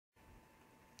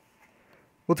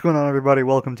What's going on, everybody?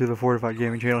 Welcome to the Fortified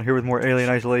Gaming channel, here with more Alien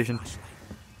Isolation.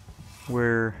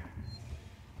 We're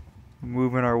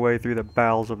moving our way through the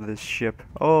bowels of this ship.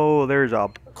 Oh, there's a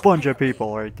bunch of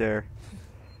people right there.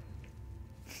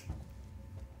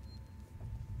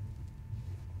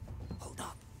 Hold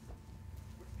up.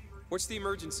 What's the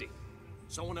emergency?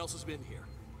 Someone else has been here.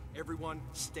 Everyone,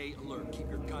 stay alert. Keep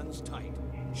your guns tight.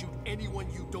 Shoot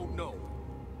anyone you don't know.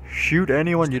 Shoot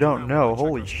anyone you don't know.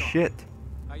 Holy shit.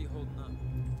 How you holding up?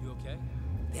 You okay?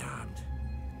 They're armed.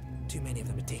 Too many of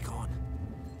them to take on.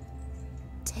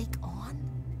 Take on?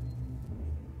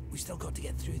 We still got to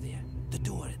get through there. The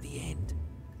door at the end.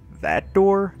 That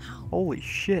door? How? Holy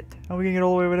shit. How are we gonna get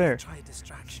all the way over there? Try a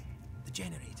distraction. The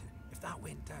generator. If that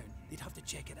went down, they'd have to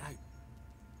check it out.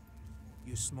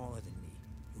 You're smaller than me.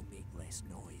 You'll make less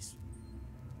noise.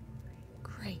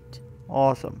 Great.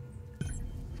 Awesome.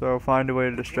 So find a way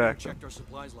to We distract them. checked our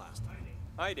supplies last time.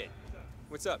 I did.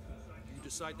 What's up? You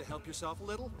decide to help yourself a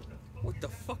little? What the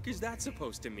fuck is that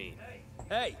supposed to mean?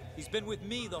 Hey, he's been with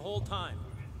me the whole time.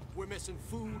 We're missing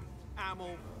food,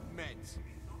 ammo, meds.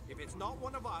 If it's not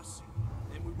one of us,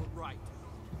 then we were right.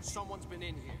 Someone's been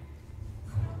in here.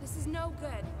 This is no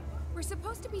good. We're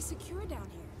supposed to be secure down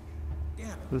here.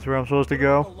 Damn it. This is where I'm supposed to The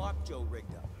go? lock Joe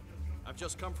rigged up. I've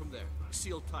just come from there.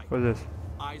 Sealed tight. What is this?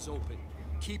 Eyes open.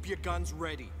 Keep your guns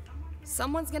ready.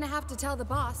 Someone's gonna have to tell the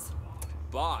boss.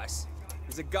 Boss?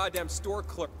 There's a goddamn store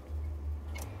clerk.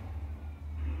 Did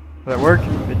that work?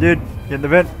 It did. Get in the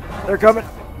vent. They're coming.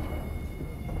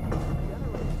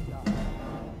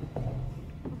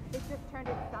 It just turned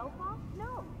itself off?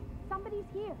 No. Somebody's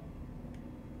here.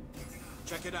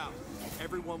 Check it out.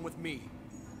 Everyone with me.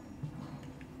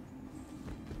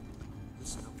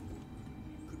 Listen up.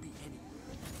 Could be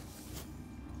anywhere.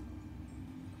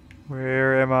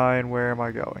 Where am I and where am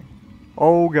I going?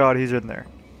 Oh god, he's in there.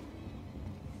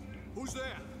 Who's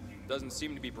there? Doesn't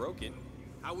seem to be broken.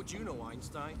 How would you know,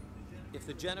 Einstein? If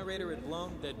the generator had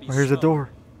blown, there'd be Oh, here's the smoke. door.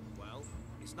 Well,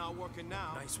 it's not working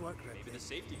now. Nice work, Ripley. Maybe the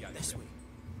safety guy. This way.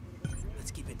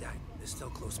 Let's keep it down. They're still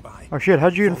close by. Oh shit,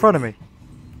 how'd you get in front of me?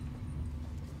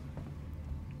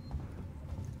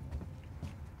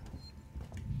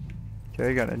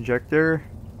 Okay, got an injector.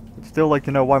 I'd still like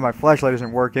to know why my flashlight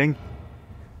isn't working.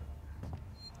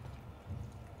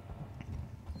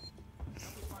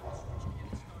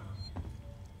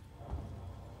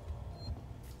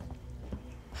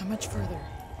 How much further?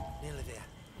 Nearly there.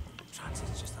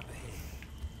 Transit's just up ahead.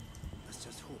 Let's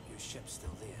just hope your ship's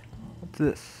still there. What's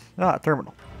this? Ah,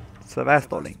 terminal.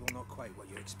 Sevastolink. Well, not quite what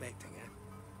you're expecting,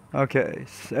 eh? Okay,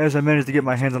 as I managed to get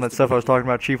my hands on that stuff I was talking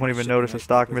about, Chief won't even notice a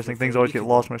stock missing. Things always get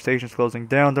lost when a station's closing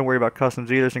down. Don't worry about customs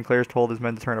either. Sinclair's told his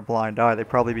men to turn a blind eye. They'd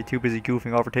probably be too busy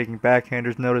goofing off or taking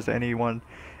backhanders. Notice anyone.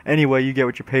 Anyway, you get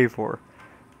what you pay for.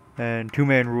 And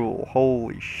two-man rule.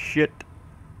 Holy shit.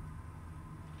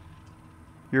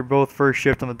 You're both first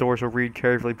shift on the door, so read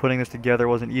carefully. Putting this together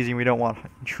wasn't easy, and we don't want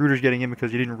intruders getting in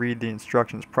because you didn't read the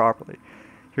instructions properly.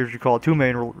 Here's what you call a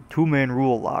two-man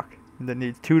rule lock. That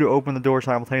needs two to open the door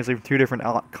simultaneously from two different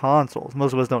consoles.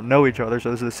 Most of us don't know each other,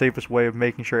 so this is the safest way of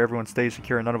making sure everyone stays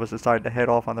secure and none of us decide to head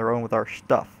off on their own with our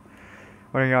stuff.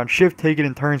 When you're on shift, take it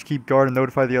in turns, keep guard, and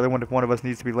notify the other one if one of us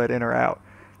needs to be let in or out.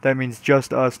 That means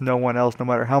just us, no one else, no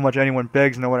matter how much anyone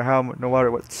begs, no matter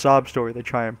what sob story they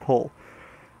try and pull.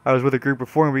 I was with a group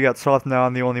before and we got soft, now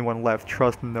I'm the only one left.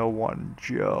 Trust no one,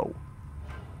 Joe.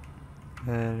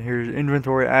 And here's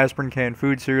inventory: aspirin, canned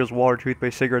food, cereals, water,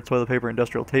 toothpaste, cigarettes, toilet paper,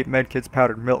 industrial tape, medkits,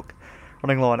 powdered milk.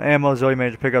 Running low on ammo, Zoe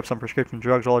managed to pick up some prescription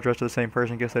drugs, all addressed to the same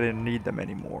person. Guess I didn't need them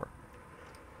anymore.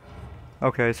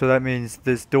 Okay, so that means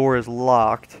this door is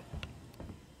locked.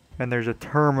 And there's a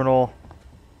terminal.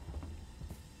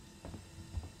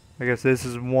 I guess this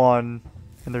is one.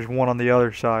 And there's one on the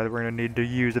other side that we're going to need to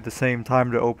use at the same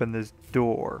time to open this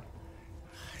door.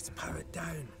 It's powered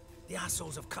down. The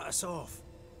assholes have cut us off.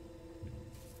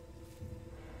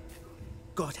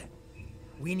 Got it.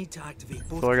 We need to activate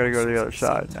both. So I gotta go to the consoles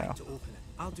other at the same side time now. to open it.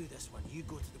 I'll do this one. You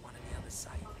go to the one on the other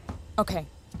side. Okay.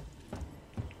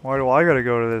 Why do I gotta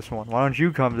go to this one? Why don't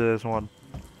you come to this one?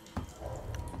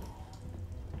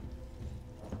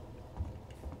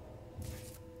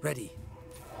 Ready.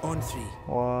 On three.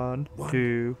 One, One,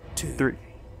 two, two. three.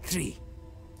 Three.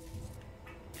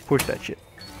 Push that shit.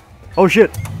 Oh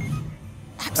shit!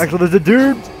 Axel, there's a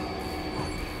dude!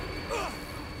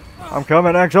 I'm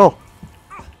coming, Axel!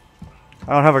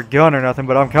 I don't have a gun or nothing,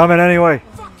 but I'm coming anyway.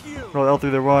 Roll L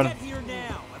through the run. Get here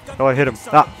now. I've got Oh, I hit him.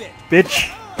 son of Ah, a bitch.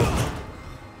 bitch!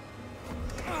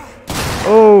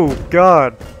 Oh,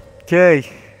 God.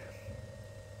 Okay.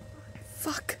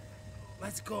 Fuck.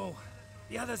 Let's go.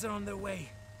 The others are on their way.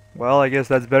 Well, I guess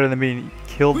that's better than being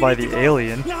killed by the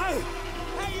alien. No!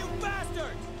 Hey,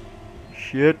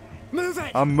 shit. Move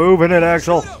it! I'm moving it,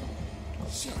 Axel.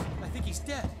 Shit, I think he's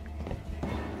dead.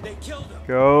 They killed him.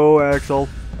 Go, Axel.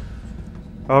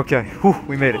 Okay, whew,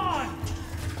 we made it.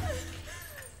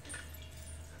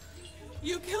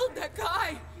 You killed that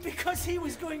guy! Because he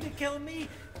was going to kill me,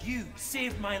 you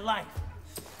saved my life.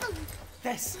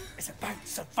 This is about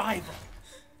survival.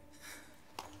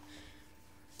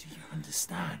 Do you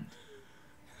understand?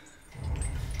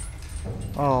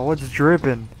 Oh, what's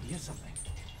dripping? Hear something?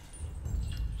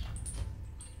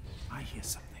 I hear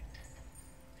something.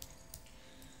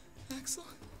 Axel?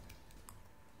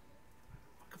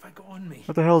 What have I got on me?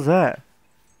 What the hell's that?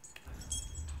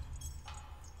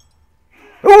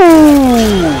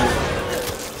 Ooh!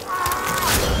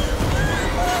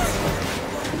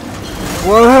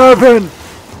 What happened?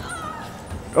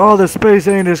 Oh, the space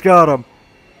anus got him.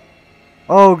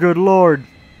 Oh, good lord.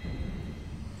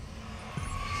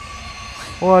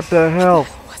 What the hell?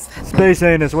 Space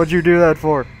anus, what'd you do that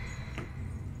for?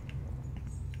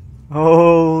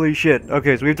 Holy shit.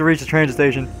 Okay, so we have to reach the transit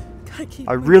station.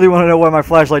 I really want to know why my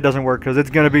flashlight doesn't work, because it's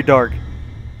going to be dark.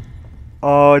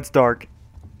 Oh, it's dark.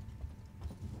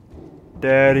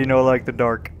 Daddy no like the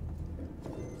dark.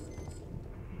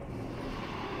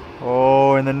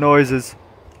 Oh, and the noises.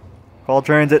 Call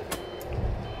transit.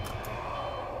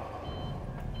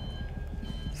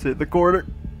 Sit in the corner.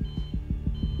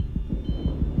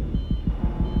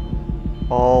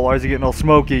 Oh, why is he getting all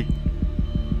smoky?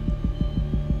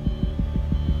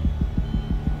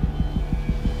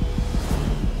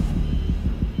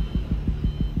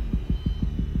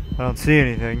 I don't see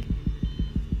anything.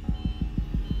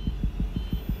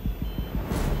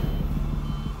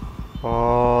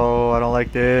 Oh, I don't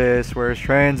like this. Where's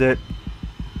transit?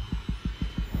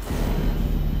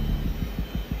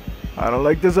 I don't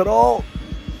like this at all.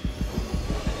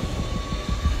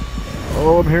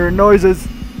 Oh, I'm hearing noises.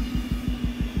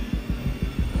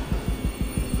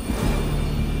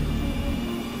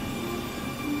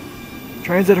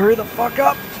 Transit, hurry the fuck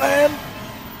up, man.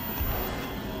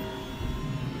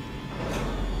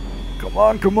 Come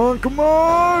on, come on, come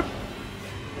on.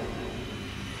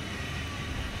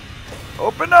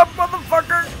 Open up,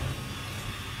 motherfucker.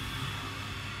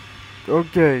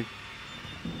 Okay.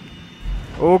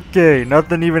 Okay,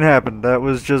 nothing even happened. That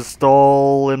was just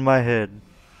all in my head.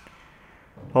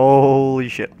 Holy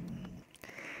shit.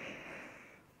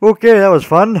 Okay, that was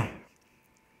fun.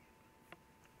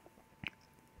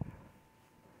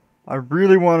 I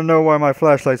really want to know why my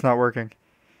flashlight's not working.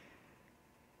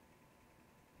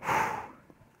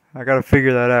 I gotta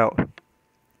figure that out.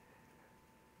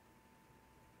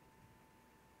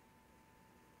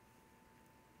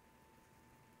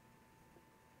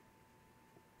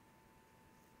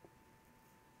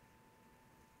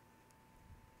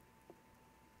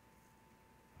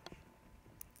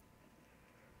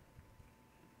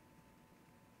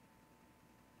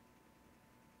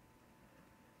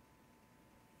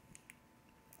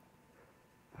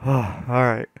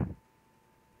 Alright.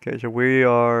 Okay, so we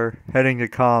are heading to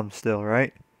comms still,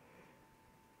 right?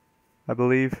 I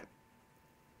believe.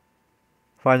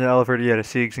 Find an elevator, yeah, to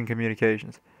Siegs and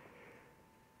communications.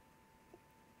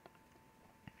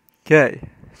 Okay,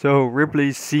 so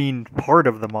Ripley's seen part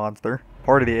of the monster.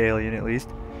 Part of the alien, at least.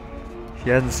 She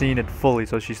hasn't seen it fully,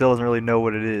 so she still doesn't really know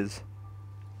what it is.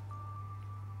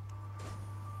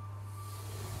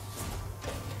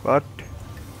 But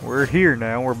we're here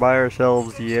now. We're by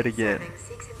ourselves yet again. Serving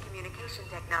Siegs and Communication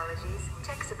Technologies,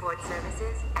 tech support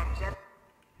services, and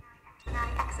Gemini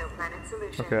exoplanet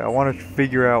solutions. Okay, I want to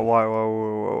figure out why.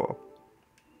 Whoa.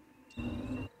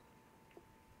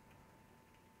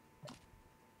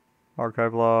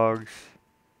 Archive logs,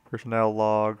 personnel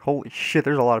log. Holy shit,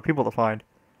 there's a lot of people to find.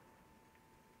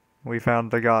 We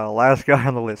found the guy, last guy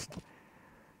on the list.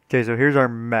 Okay, so here's our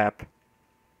map.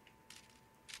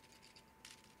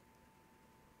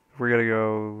 We're gonna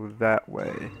go that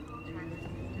way.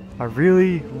 I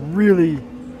really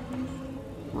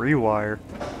rewire.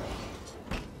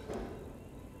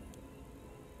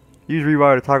 Use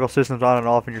rewire to toggle systems on and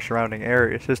off in your surrounding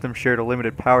area. Systems shared a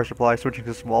limited power supply. Switching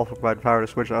systems will also provide power to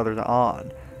switch others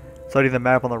on. Study the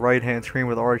map on the right-hand screen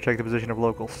with already check the position of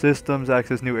local systems.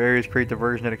 Access new areas, create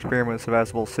diversion, and experiment with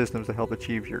survivable systems to help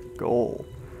achieve your goal.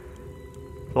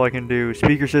 So I can do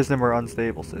speaker system or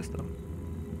unstable system.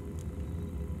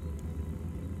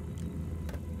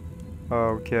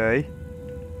 Okay.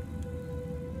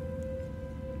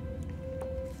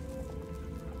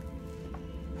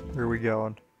 Where are we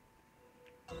going?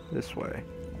 This way.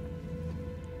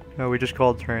 No, we just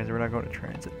called transit. We're not going to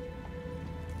transit.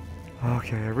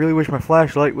 Okay, I really wish my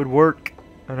flashlight would work.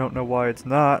 I don't know why it's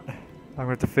not. I'm going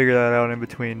to have to figure that out in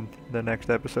between the next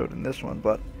episode and this one,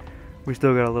 but We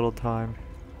still got a little time.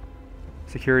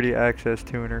 Security access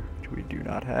tuner, which we do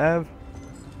not have.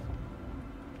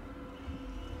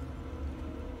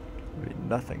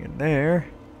 Nothing in there.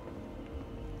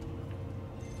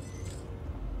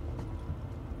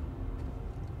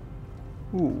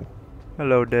 Ooh.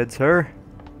 Hello, dead sir.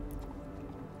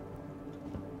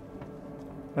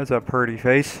 That's a pretty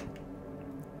face.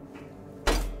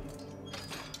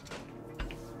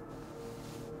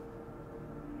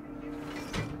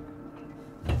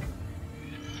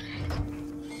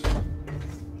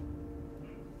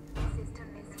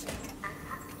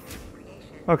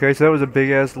 Okay, so that was a big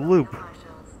ass loop.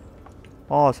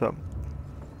 Awesome.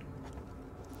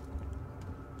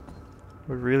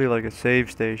 Would really like a save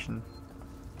station.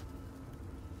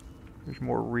 There's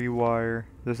more rewire.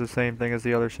 This is the same thing as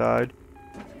the other side.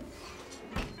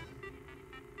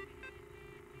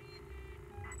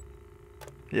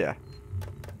 Yeah.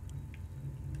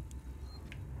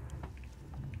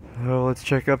 Oh, let's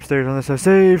check upstairs on this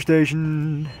save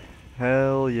station.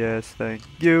 Hell yes, thank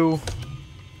you.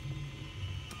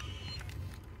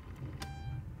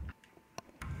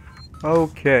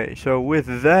 Okay, so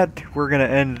with that, we're going to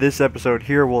end this episode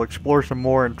here. We'll explore some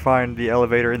more and find the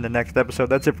elevator in the next episode.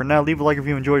 That's it for now. Leave a like if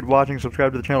you enjoyed watching,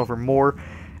 subscribe to the channel for more,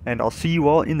 and I'll see you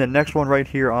all in the next one right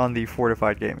here on the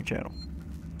Fortified Gaming channel.